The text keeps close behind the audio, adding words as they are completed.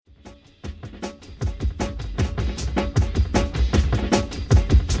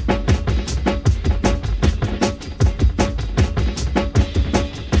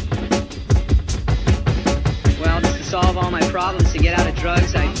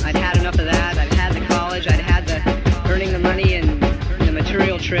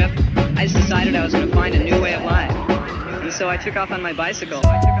so I took off on my bicycle.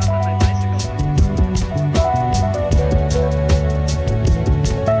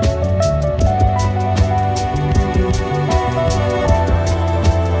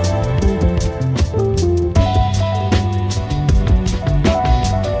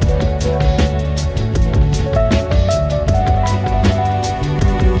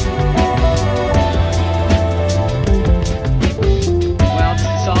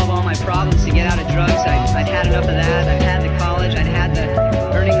 I'd had enough of that. I'd had the college, I'd had the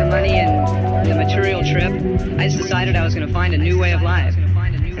earning the money and the material trip. I just decided I was going to find a new way of life.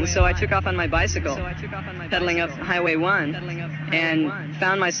 And so I took off on my bicycle, pedaling up Highway 1, and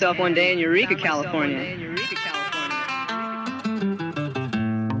found myself one day in Eureka, California.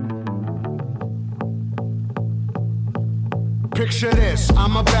 Picture this,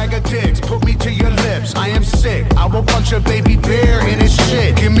 I'm a bag of dicks, put me to your lips. I am sick, I will punch a baby bear in his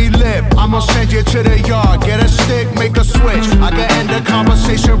shit. Give me lip, I'ma send you to the yard. Get a stick, make a switch, I can end the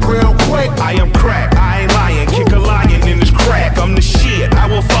conversation real quick. I am crack, I ain't lying, kick a lion in his crack. I'm the shit, I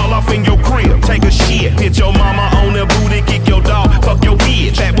will fall off in your crib. Take a shit, hit your mama on the booty, kick your dog, fuck your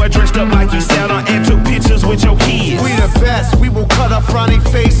bitch. That boy dressed up like he sat on and took pictures with your kids. We the best, we will cut a frowny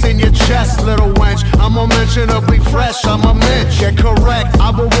face in your chest, little wench. I'm unmentionably fresh, I'm a mensch. Get correct, I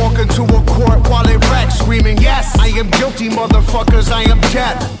will walk into a court while they wreck, screaming, yes, I am guilty, motherfuckers, I am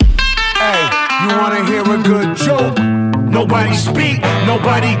death. Hey, you wanna hear a good joke? Nobody speak,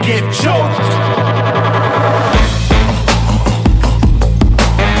 nobody get choked.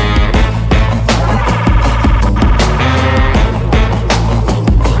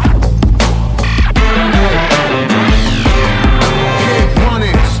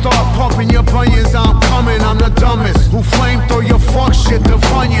 Your bunions, I'm coming, I'm the dumbest. Who flame throw your fuck shit to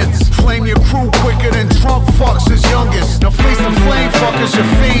Funyuns? Flame your crew quicker than Trump fucks his youngest. Now face the flame fuckers, your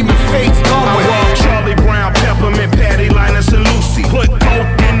fame and fate's done with. I walk Charlie Brown, Peppermint, Patty, Linus, and Lucy. Put coke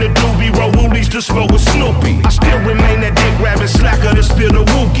in the doobie, roll woolies to smoke with Snoopy. I still remain that dick grabbing slacker to spill the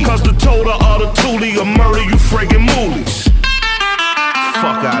wookie. Cause the total of the toolie will murder you friggin' moolies.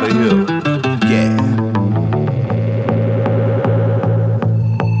 Fuck out of here, yeah.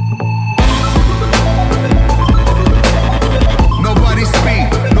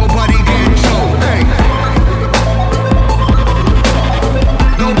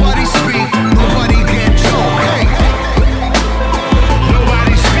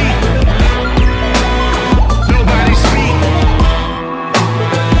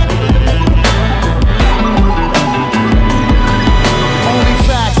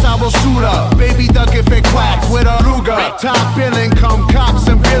 Top billing, come cops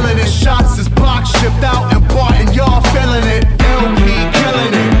and villainous shots is block shipped out and bought and y'all feeling it. LP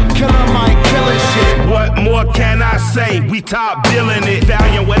killing it, Killer Mike killing shit. What more can I say? We top billing it,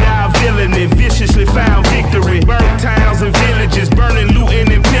 valiant without villain it. Viciously found victory, burnt towns and villages, burning,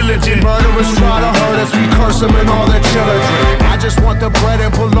 looting and pillaging. Murderers try to hurt us, we curse them and all their children. I just want the bread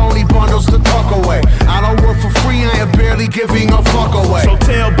and bologna bundles to tuck away. I don't work for free, I am barely giving a fuck away. So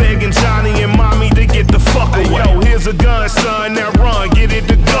tell begging Johnny and mommy to get the fuck away. Hey, yo, here's a gun, son, now run, get it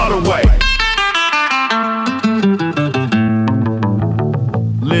the gut away.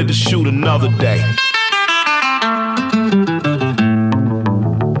 Live to shoot another day.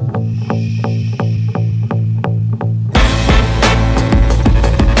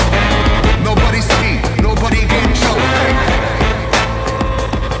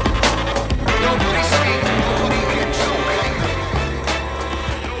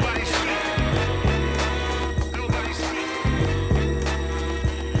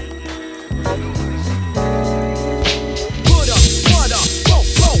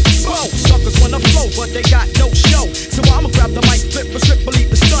 But they got no show, so I'ma grab the mic, flip a slip,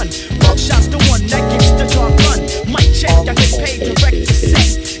 believe the stun. Buckshots the one that keeps the drum gun. Mic check, I get paid direct to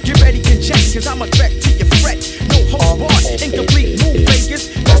set. Get ready, get checked, cause I'm a threat to your fret. No host bar, incomplete move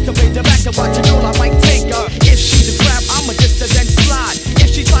fakers. Just to play the back and watch a girl, I might take her. If she's a grab, I'ma just then slide. If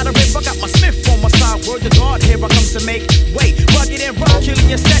she try to rip, I got my Smith on my side. Word to God, here I come to make way. Rugged and rock, killing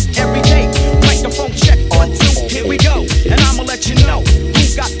your set every day. Microphone check, 1, 2, here we go. And I'ma let you know who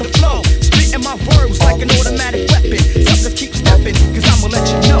got the flow. Spitting my verbs like an automatic weapon. Suckers keep stepping, cause I'ma let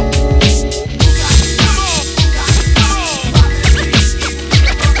you know.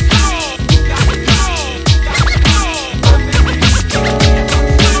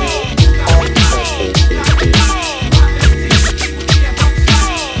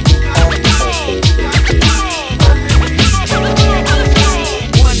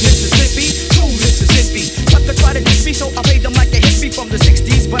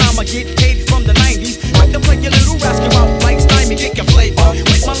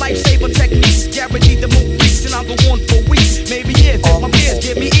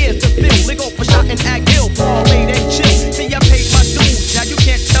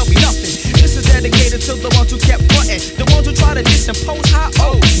 and pose high?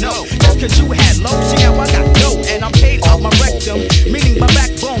 Oh no, just cause you had low, see now I got dough, and I'm paid off my rectum, meaning my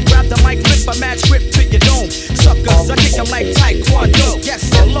backbone. Grab the mic, flip a mad script to your dome. Suckers, I kick 'em like taekwondo. Yes,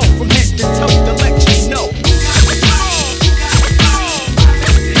 hello, from head to toe to let you know.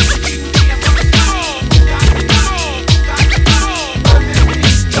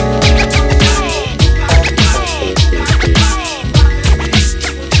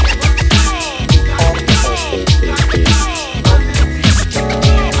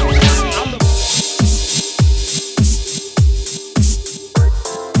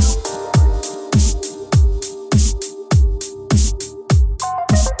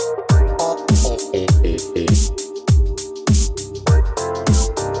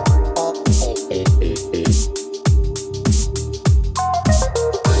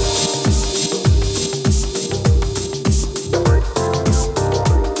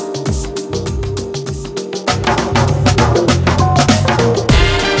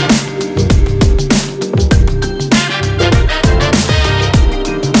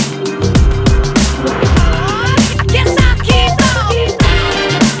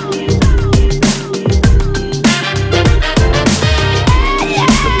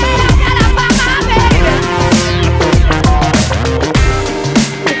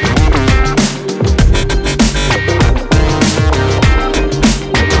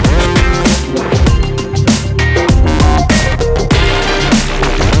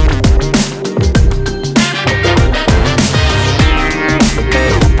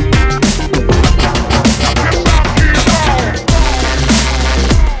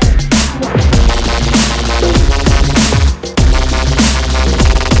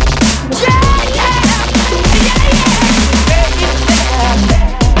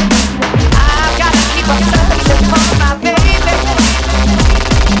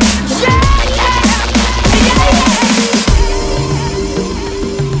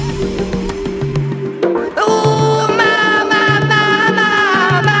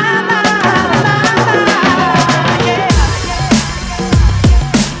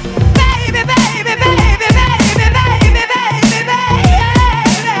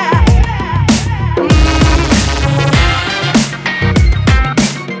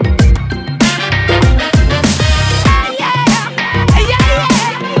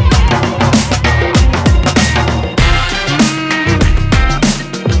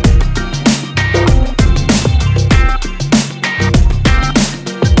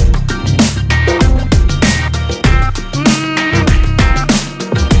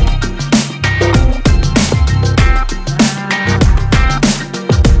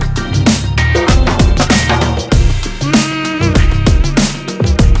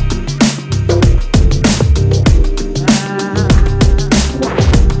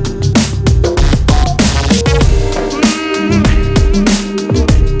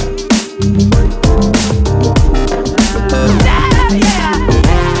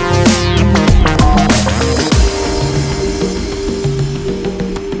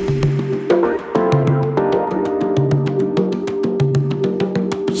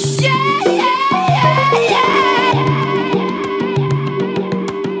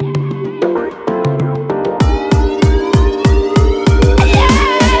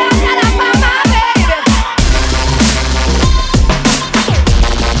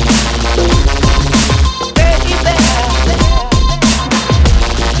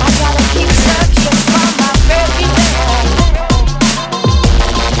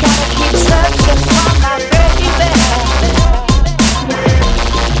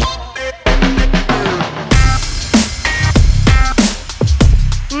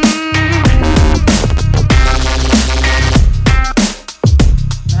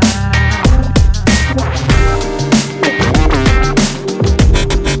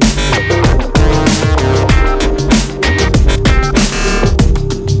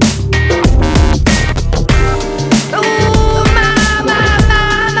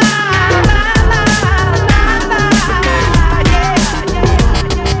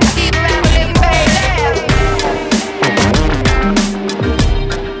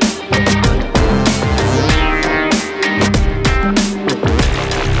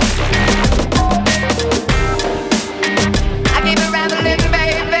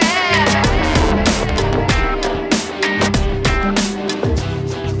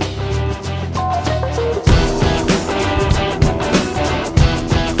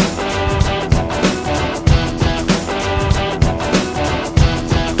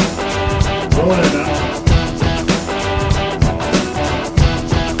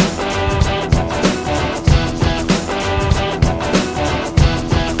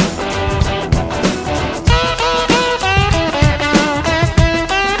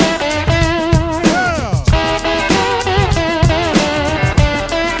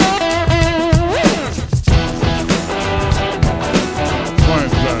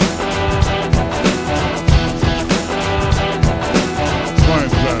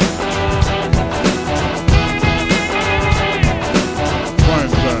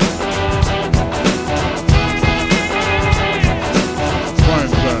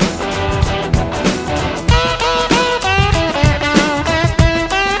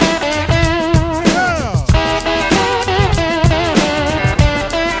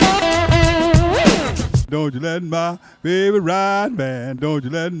 don't you let my baby ride, man. Don't you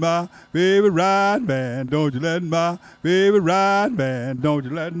let my baby ride, man. Don't you let my baby ride, man. Don't you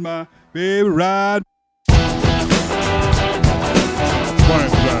let my baby ride. Quiet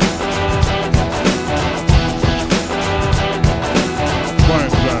ride.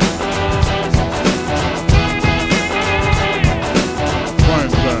 Quiet ride.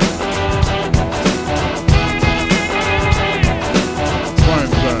 Quiet ride.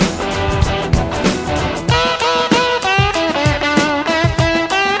 Quiet ride.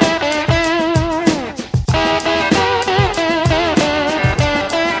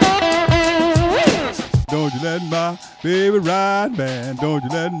 Don't you let my baby ride, man. Don't you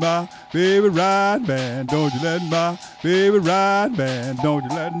let my baby ride, man. Don't you let my baby ride, man. Don't you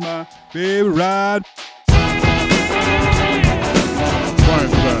let my baby ride. Quiet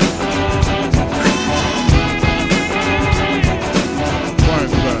ride. Quiet ride.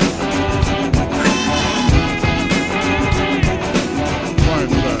 Quiet ride.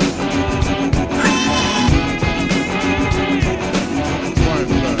 Quiet ride.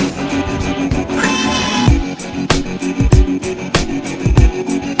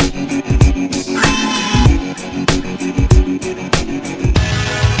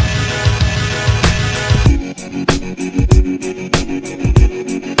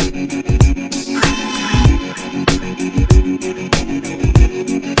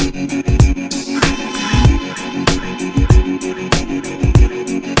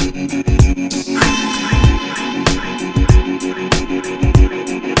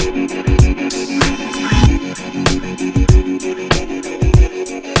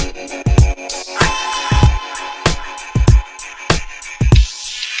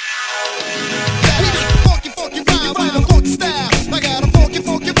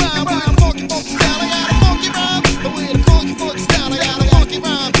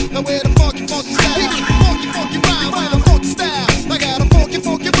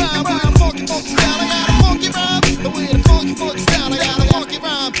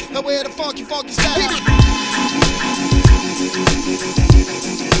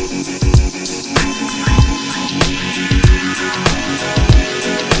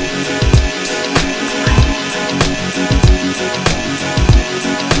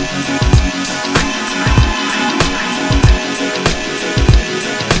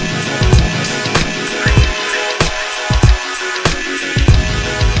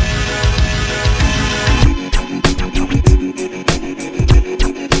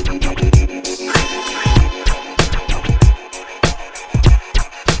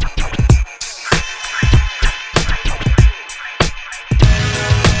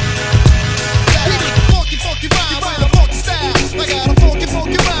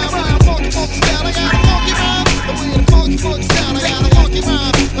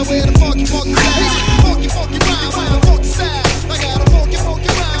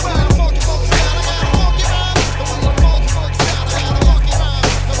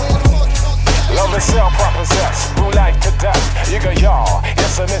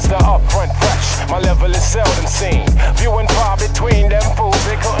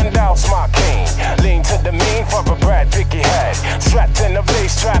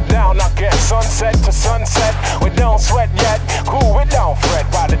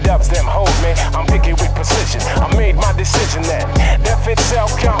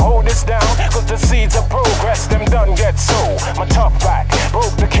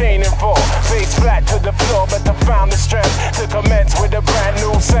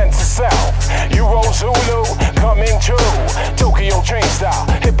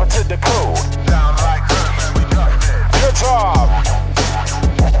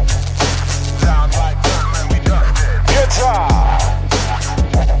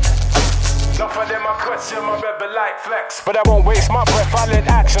 But I won't waste my breath, I let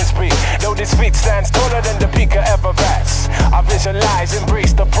action speak. Though this feat stands taller than the peak of Everest, I visualize,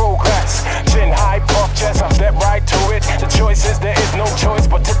 embrace the progress. Chin high, puff chest, I step right to it. The choice is there is no choice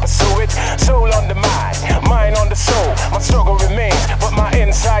but to pursue it. Soul on the mind on the soul. My struggle remains, but my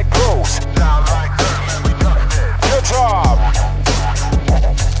inside grows. Sound like man, we got it. Good job.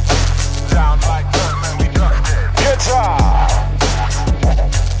 Sound like man, we got it. Good job.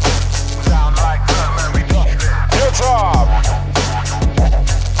 Sound like man, we got it. Good job.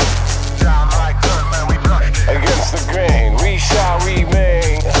 Sound like man, we got it. Against the grain, we shall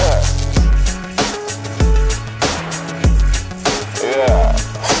remain. Yeah,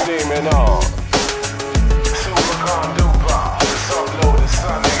 steaming on. Super Condupa, let's upload this.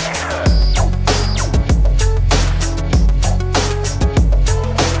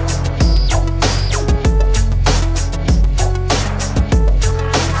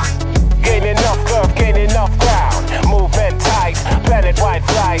 fight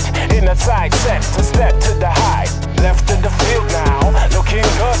flight in a side set to step to the high. Left in the field now, looking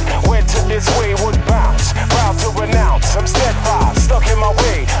good. Went to this wayward bounce, proud to renounce. I'm steadfast, stuck in my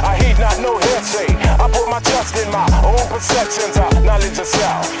way. I heed not no hearsay. I put my trust in my own perceptions of knowledge of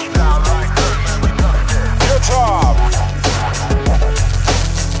self. Guitar.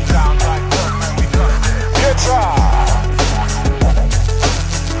 Guitar.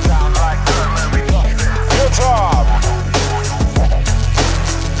 Guitar.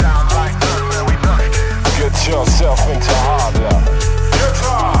 Get yourself into harder.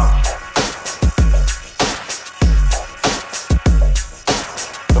 Guitar.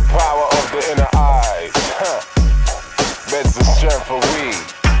 The power of the inner eyes. Beds the strength for we.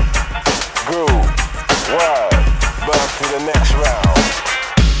 Groove. Word. Burn to the next round.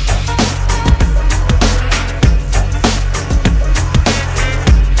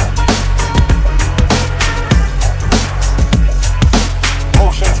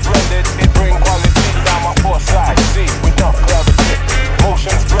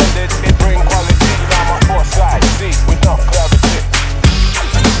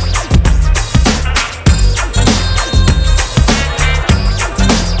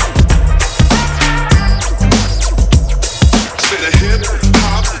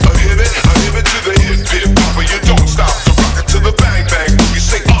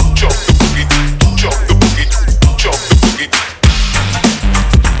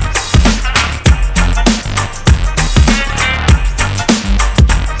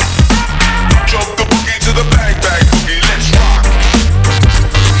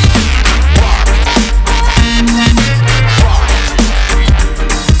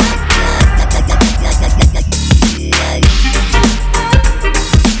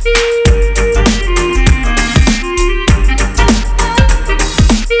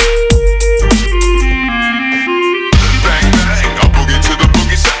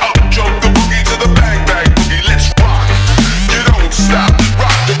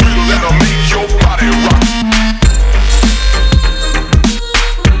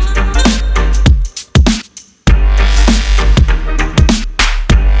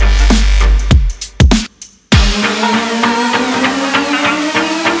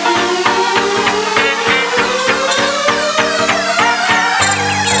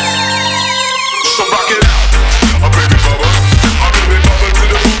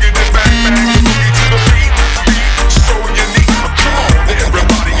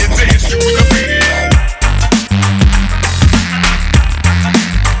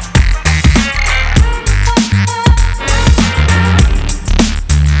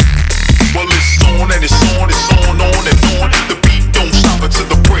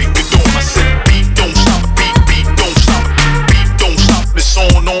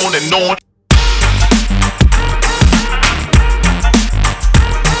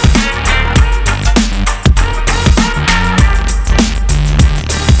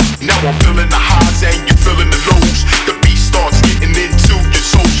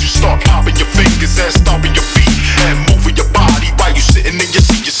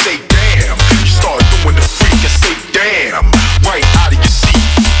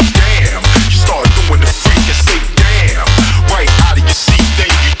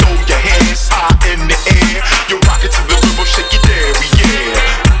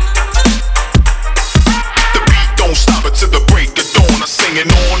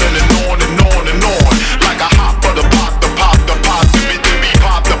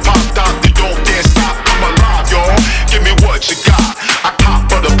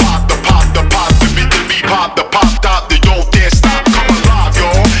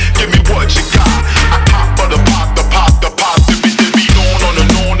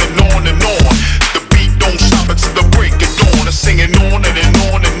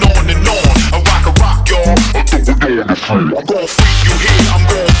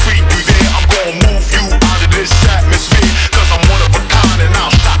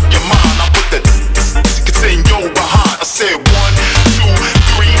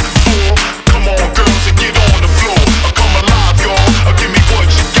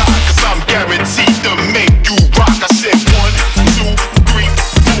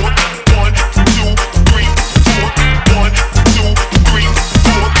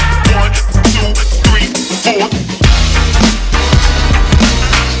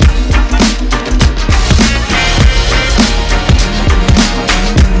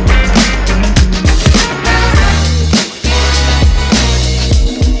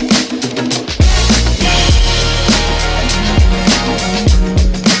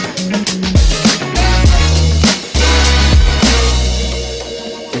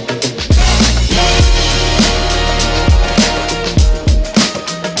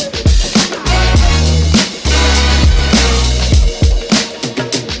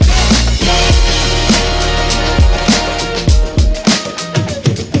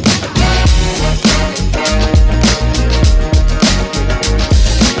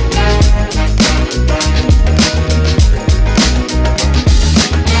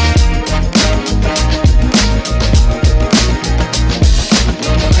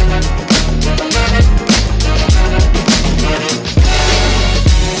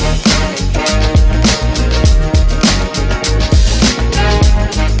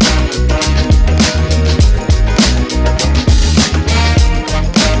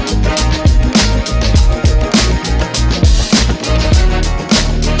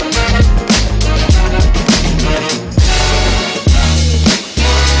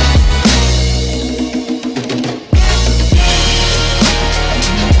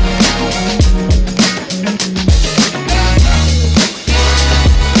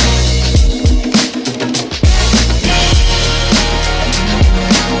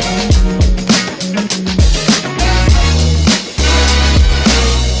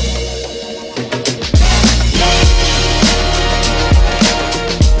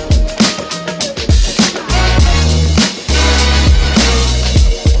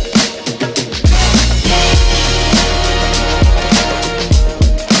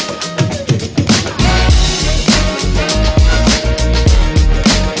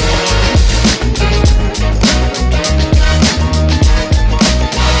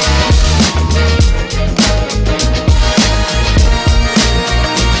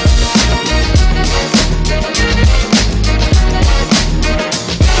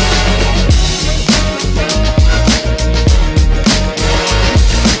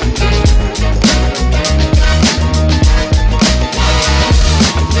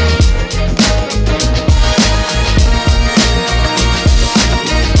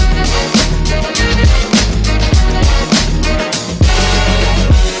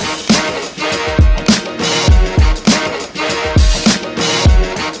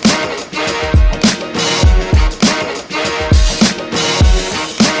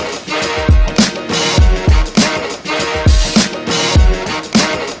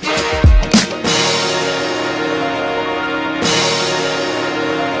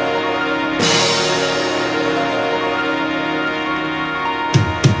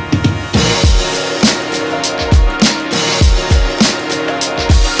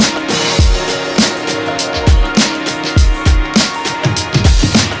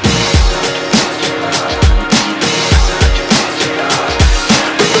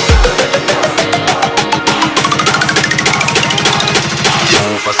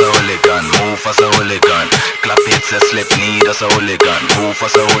 hooligan, move as a hooligan. Clap hits a slip knee, that's a hooligan. Move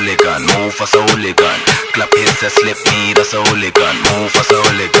as a hooligan, move as a hooligan. Clap hits a slip knee, that's a hooligan. Move as a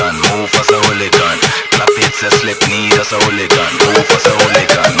hooligan, move as a hooligan. Clap hits a slip knee, that's a hooligan. Move as a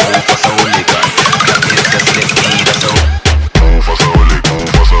hooligan, move as a hooligan. Clap hits a slip knee, that's a move as a hooligan,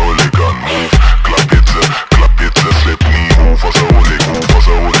 move as a hooligan, move. Clap hits a slip knee, move as a hooligan, move as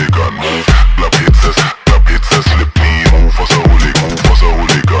a hooligan, move. Clap hits a slip knee, move as a hooligan, move as a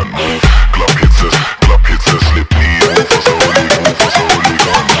hooligan, move. Clap hits a slip knee, move as a hooligan, move as a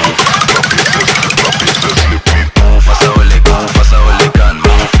hooligan, move. Clap hits a slip knee, move as a hooligan, move as a hooligan,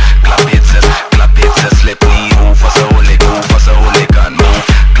 move. Clap hits a slip knee, move as a hooligan, move as a hooligan, move.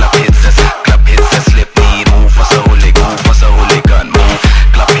 Clap hits a slip knee, move as a hooligan, move as a hooligan, move.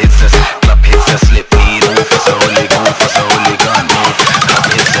 Clap hits a slip knee, move as a hooligan, move as a hooligan, move. Clap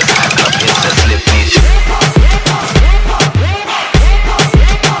hits a slip knee.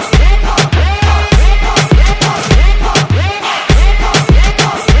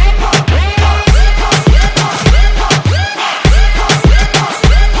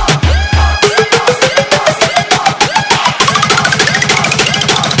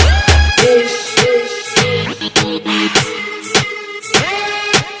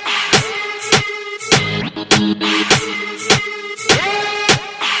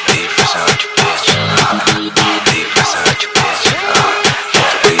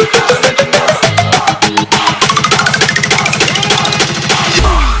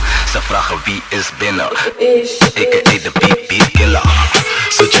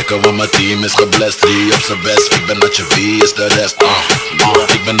 Mijn team is geblest, 3 op zijn best. Ik ben dat je wie is de rest.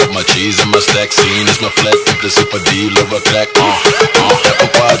 Ik ben op mijn cheese en mijn stack. Zien is mijn flat, in principe dealen we crack. Heb een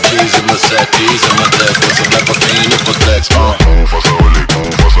paar G's in mijn set, G's in mijn deck. Want ze blijven geen voor tracks. Move as a hooligan,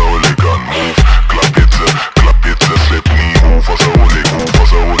 move as a hooligan, move. Clap hits a slip knee, move as a hooligan, move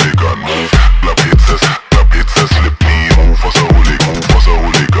as a hooligan, move. Clap hits a slip knee, move as a hooligan, move as a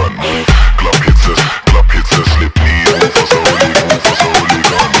hooligan, move. Clap hits a slip knee, move as a hooligan, move as a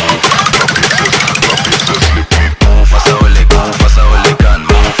hooligan, move. Clap hits a slip knee, move as a hooligan, move as a hooligan,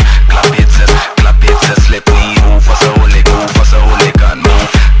 move. Clap hits a slip knee, move as a hooligan, move as a hooligan, move.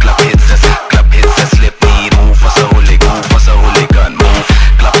 Clap hits a slip knee, move as a hooligan, move as a hooligan, move.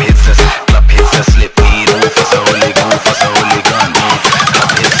 Clap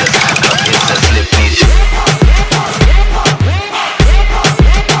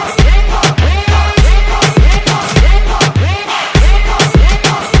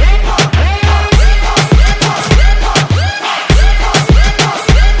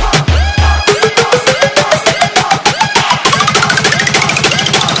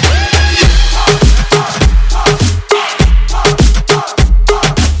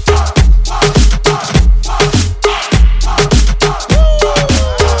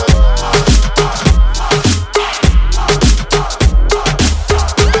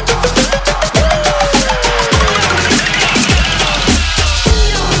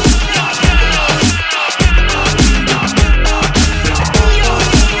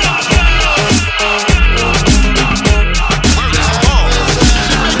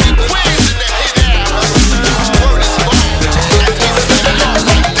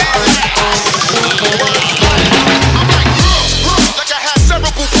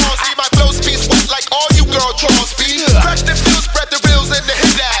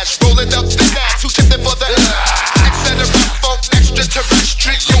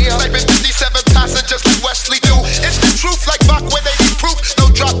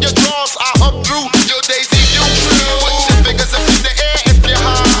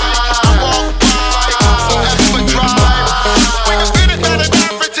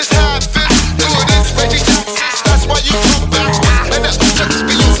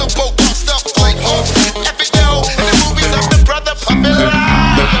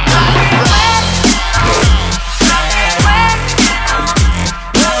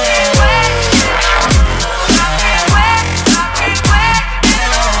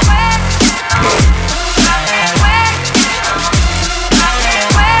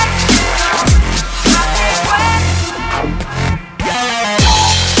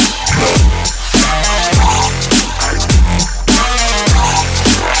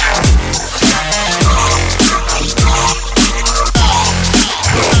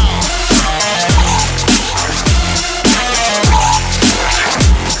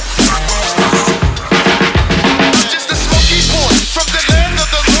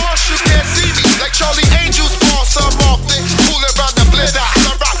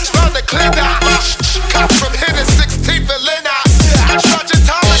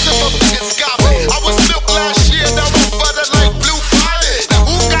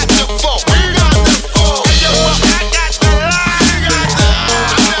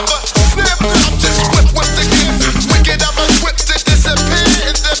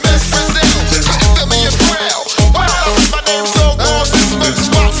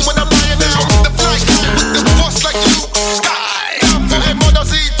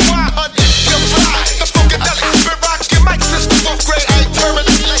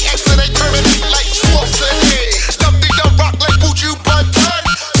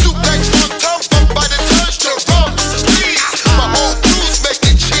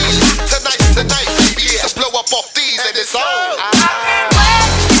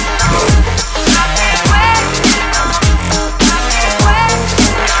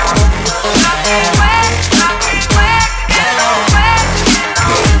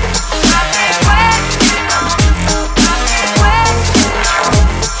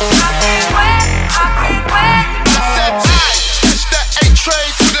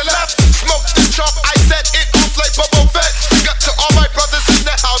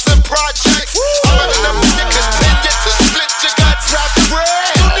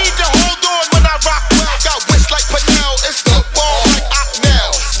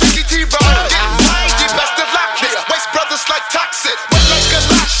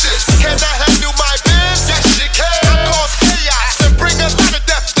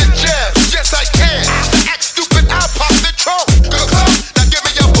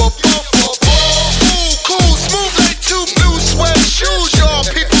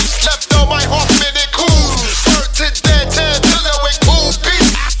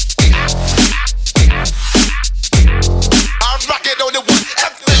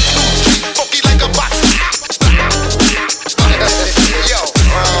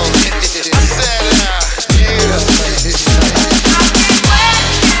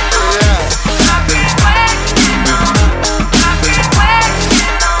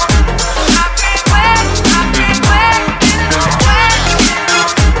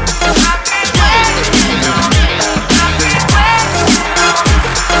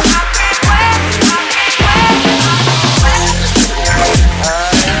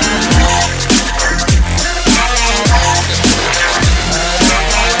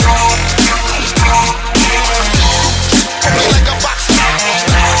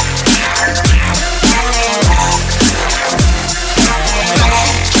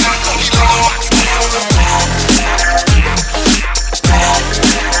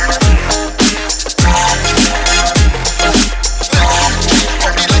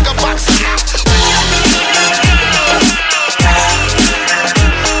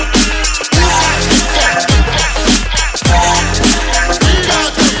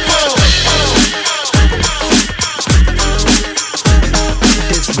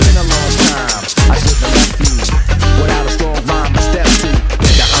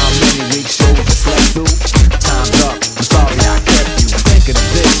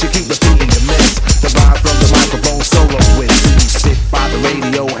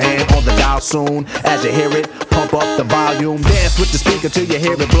soon as you hear it. Pump up the volume, dance with the speaker till you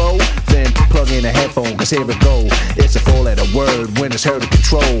hear it blow. Then plug in a headphone, cause here it go. It's a four-letter word when it's heard to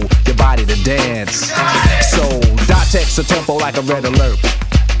control your body to dance. So, dot text a tempo like a red alert.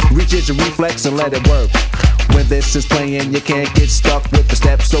 Reach your reflex and let it work. When this is playing, you can't get stuck with the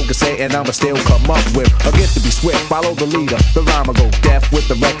steps, so can say, and I'ma still come up with a gift to be swift. Follow the leader, the rhyme go deaf with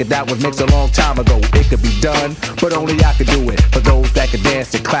the record that was mixed a long time ago. It could be done, but only I could do it. For those that can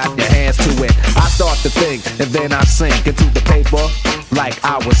dance and clap your hands to it. I start to think, and then I sink into the paper like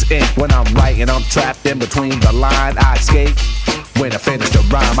I was ink. When I'm writing, I'm trapped in between the line. I escape when I finish the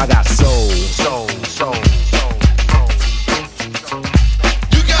rhyme. I got soul, soul, soul.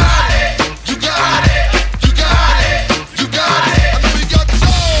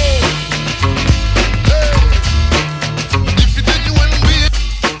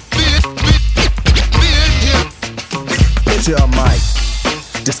 Picture a mic,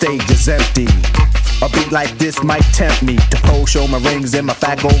 the stage is empty. A beat like this might tempt me to pose, show my rings and my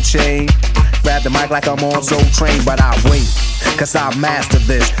fat gold chain. Grab the mic like I'm on Soul Train, but I wait, cause I master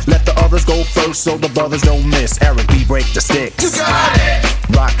this. Let the others go first so the brothers don't miss. Eric B, break the sticks. You got it!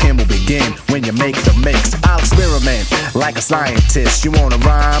 Rakim will begin when you make the mix. I'll experiment like a scientist. You wanna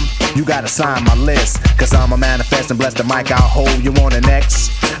rhyme? You gotta sign my list. Cause I'm a manifest and bless the mic I'll hold. You want an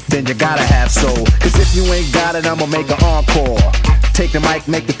X? Then you gotta have soul. Cause if you ain't got it, I'ma make an encore. Take the mic,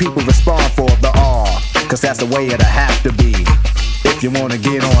 make the people respond for the R. Cause that's the way it'll have to be. If you wanna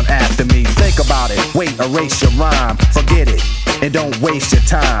get on after me, think about it. Wait, erase your rhyme, forget it. And don't waste your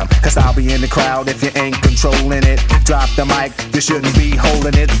time, cause I'll be in the crowd if you ain't controlling it. Drop the mic, you shouldn't be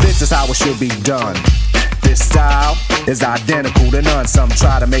holding it. This is how it should be done. This style is identical to none. Some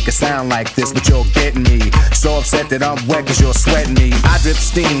try to make it sound like this, but you're getting me. So upset that I'm wet cause you're sweating me. I drip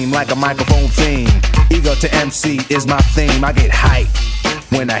steam like a microphone theme. Ego to MC is my theme. I get hype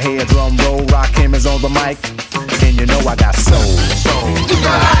when I hear drum roll. Rakim is on the mic, and you know I got soul. You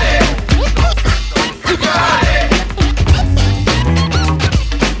got it. You got it. You got it.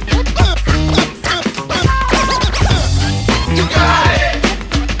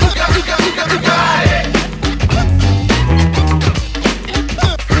 You got it.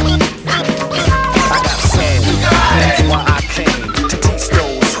 I got soul. That's why I came to teach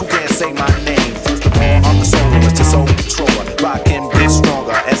those who can't say my name. First of all, I'm the soloist, the soul controller. Rockin' get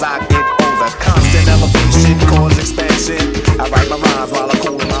stronger as I get older. Constant elevation, cause expansion. I write my rhymes while I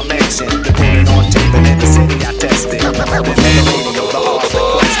cool in my mansion. They put it on tape and in the city.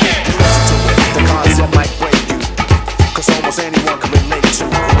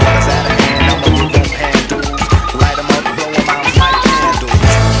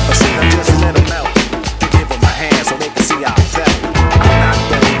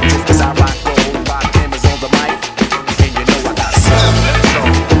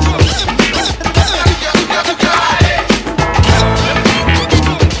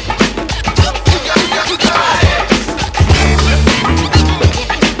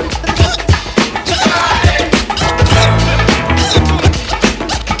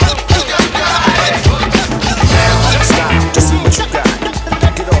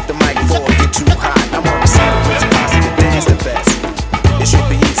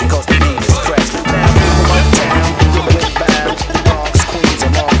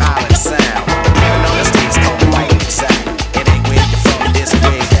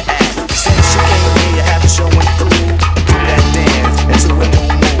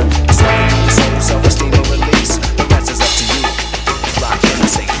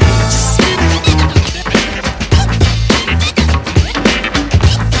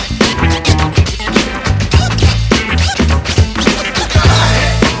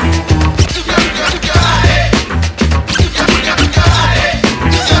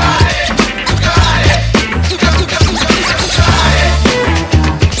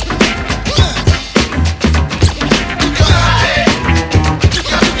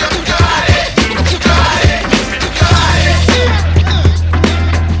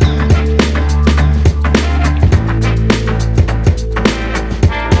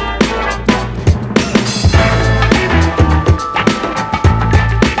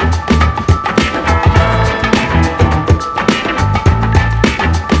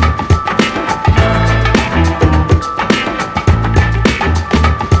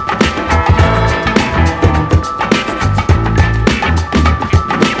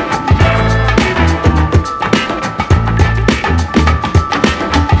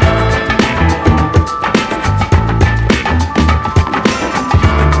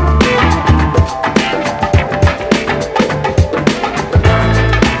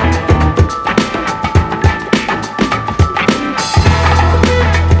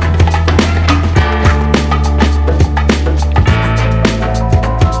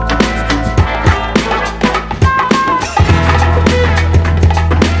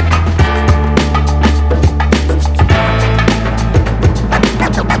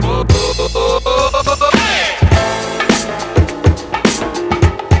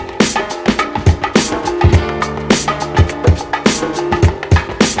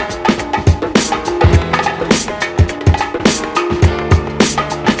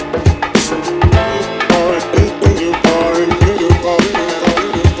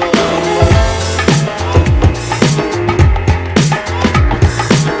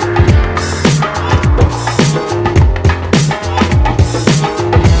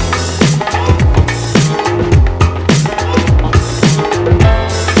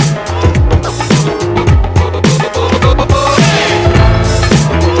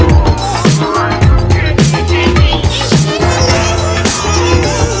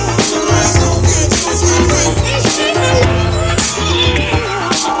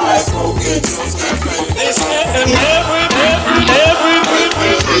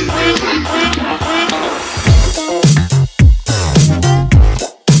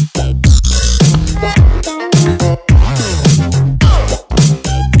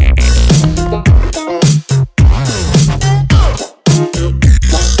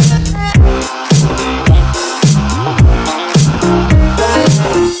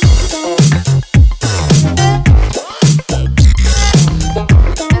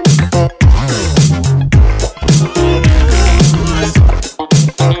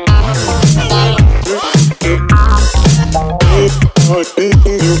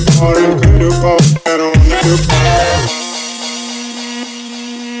 bar and clear the bar out on the bar.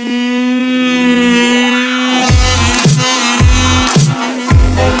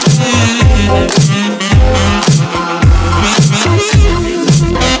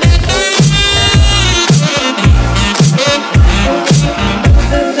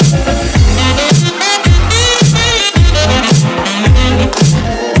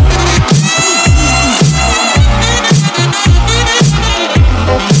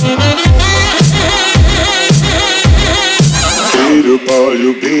 All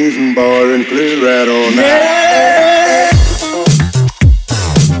your beans and bar and clear right on that.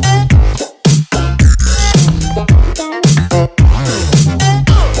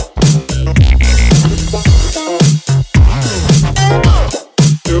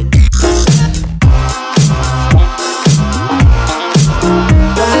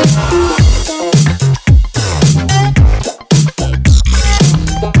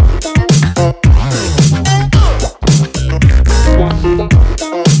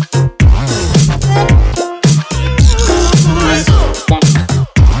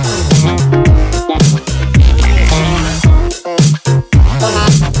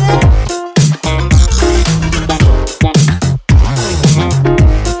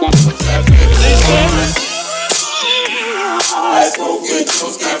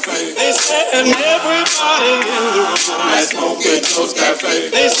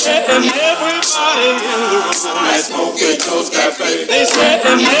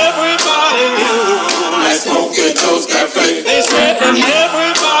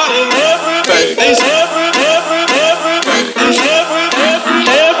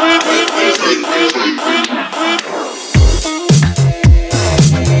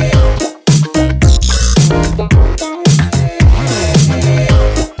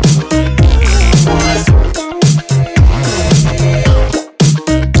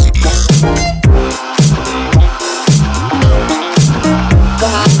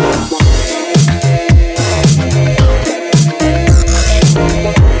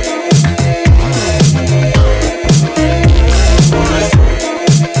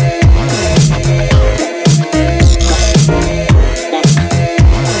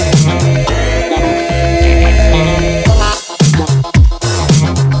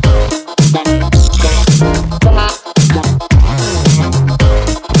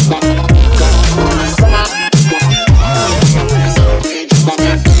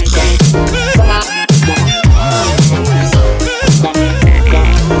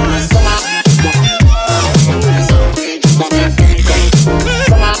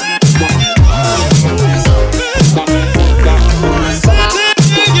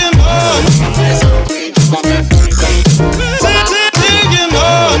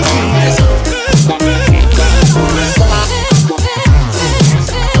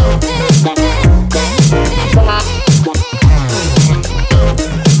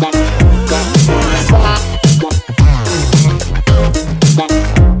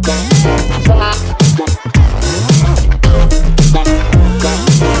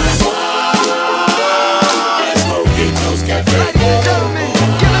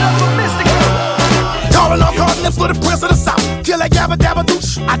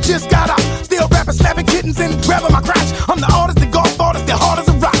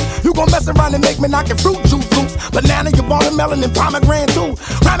 And pomegranate too.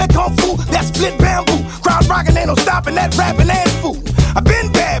 Rhyming kung fu, that split bamboo. Crowd rockin', ain't no stopping that rapping ass fool. I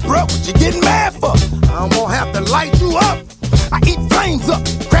been bad, bro, what you getting mad for? I don't wanna have to light you up. I eat flames up,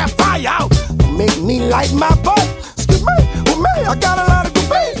 crap fire out. Make me light my butt. Excuse me, with me, I got a lot of good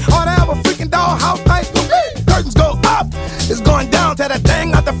beats. Ought to have a freaking dollhouse nice to be. Curtains go up, it's going down to that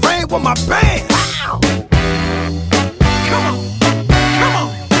thing out the frame with my band. Ow. Come on, come on.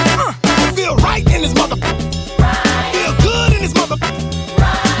 I feel right in this mother.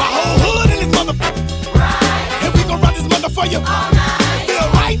 For you. All night. Feel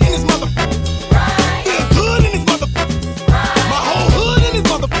right in this mother. Right. Feel good in this mother. Right. My whole hood in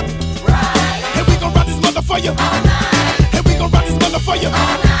this mother. Right. And we gon' rock this mother for you. All night. And we gon' rock this mother for you. All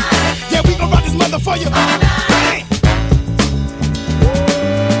night. Yeah, we gon' rock this mother for you. All night. Bang.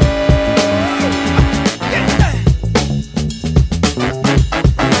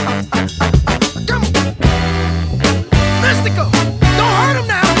 Come on. Mystical. Don't hurt him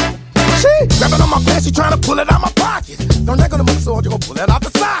now. See? Grabbing on my pants, she trying to pull it out my pocket. Don't let go to muscle, you're gonna pull it out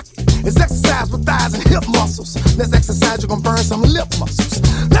the socket. It's exercise with thighs and hip muscles. Let's exercise, you're gonna burn some lip muscles.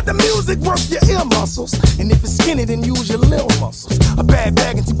 Let the music work your ear muscles. And if it's skinny, then use your little muscles. A bad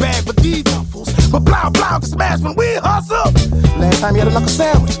bag and bag with these duffels. But plow can smash when we hustle. Last time you had a knuckle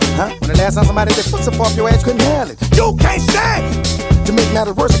sandwich, huh? When the last time somebody did foot off your ass couldn't handle it. You can't stand it. To make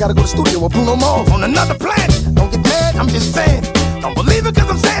matters worse, I gotta go to the studio with Bruno Mars on another planet. Don't get mad, I'm just saying it. Don't believe it cause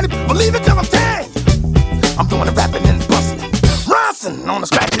I'm saying it, believe it cause I'm telling you. I'm doing the rapping and busting. Ronson on the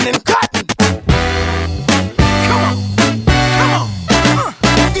scratching and cutting. Come on.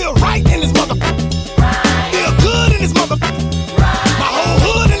 Feel right in this mother. Feel good in this mother. My whole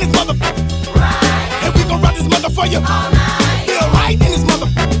hood in this mother. And we gon' rock this mother for you. Feel right in this mother.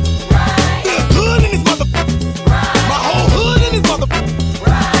 Feel good in this mother. My whole hood in this mother.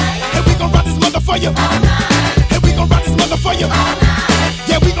 And we gon' rock this mother for you. And we gon' rock this mother for you.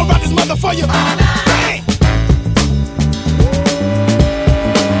 Yeah, we gon' rock this mother for you. Bang!